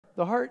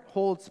The heart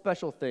holds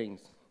special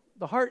things.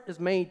 The heart is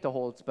made to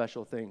hold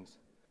special things.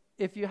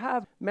 If you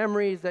have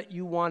memories that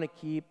you want to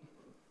keep,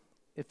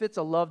 if it's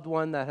a loved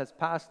one that has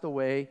passed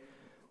away,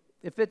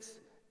 if it's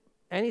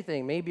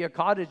anything, maybe a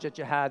cottage that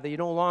you had that you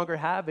no longer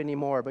have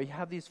anymore, but you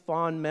have these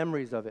fond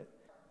memories of it,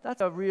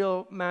 that's a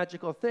real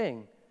magical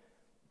thing.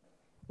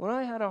 When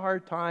I had a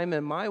hard time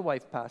and my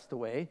wife passed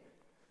away,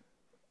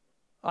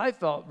 I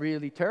felt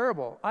really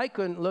terrible. I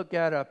couldn't look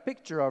at a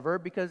picture of her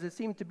because it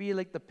seemed to be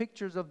like the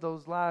pictures of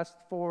those last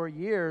 4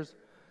 years.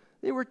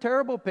 They were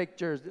terrible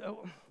pictures.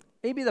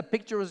 Maybe the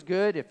picture was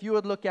good. If you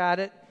would look at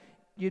it,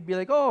 you'd be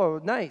like,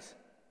 oh, nice.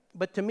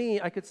 But to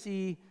me, I could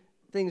see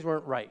things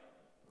weren't right.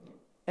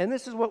 And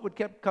this is what would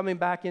keep coming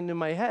back into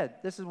my head.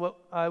 This is what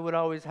I would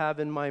always have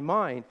in my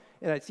mind.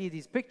 And I'd see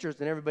these pictures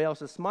and everybody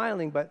else is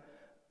smiling, but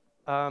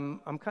I'm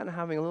kind of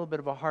having a little bit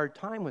of a hard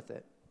time with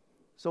it.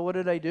 So what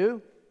did I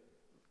do?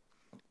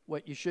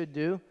 What you should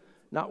do,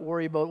 not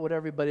worry about what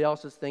everybody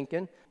else is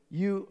thinking.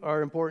 You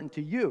are important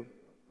to you.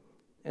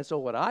 And so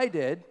what I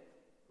did,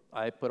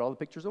 I put all the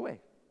pictures away.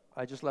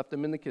 I just left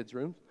them in the kids'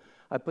 rooms.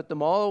 I put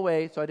them all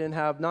away so I didn't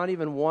have not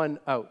even one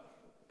out.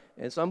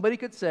 And somebody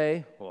could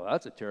say, well,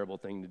 that's a terrible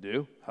thing to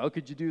do. How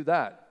could you do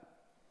that?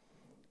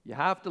 You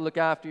have to look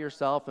after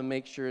yourself and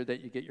make sure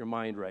that you get your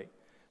mind right.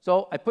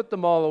 So I put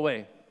them all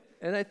away.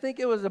 And I think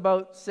it was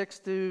about 6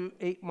 to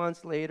 8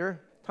 months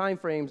later. Time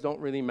frames don't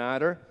really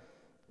matter.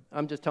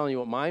 I'm just telling you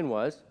what mine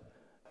was.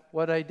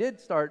 What I did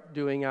start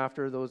doing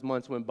after those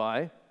months went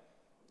by,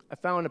 I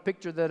found a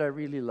picture that I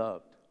really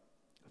loved.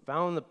 I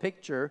found the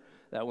picture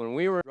that when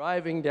we were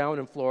driving down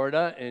in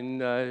Florida,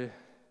 and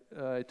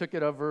I took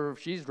it of her,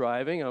 she's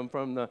driving, I'm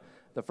from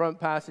the front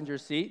passenger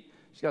seat.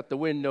 She's got the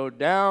window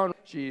down,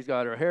 she's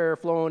got her hair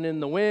flowing in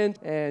the wind,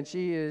 and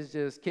she is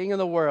just king of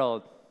the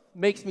world.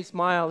 Makes me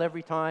smile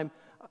every time.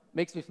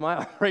 Makes me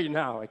smile right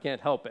now, I can't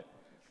help it.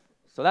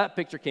 So that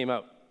picture came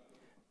out.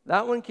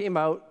 That one came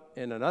out,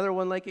 and another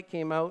one like it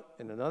came out,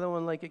 and another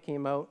one like it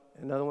came out,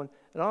 another one.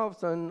 And all of a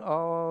sudden,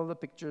 all the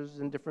pictures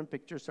and different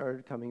pictures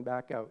started coming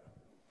back out.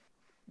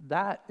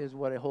 That is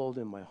what I hold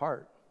in my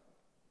heart.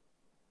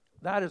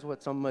 That is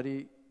what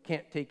somebody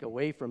can't take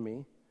away from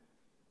me.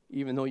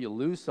 Even though you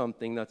lose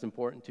something that's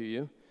important to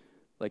you,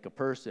 like a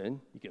person,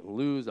 you can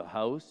lose a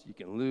house, you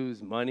can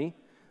lose money,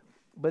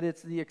 but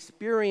it's the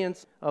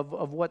experience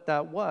of what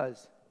that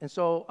was. And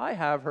so I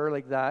have her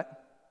like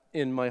that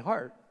in my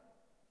heart.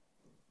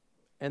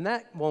 And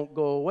that won't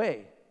go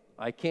away.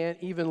 I can't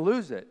even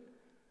lose it.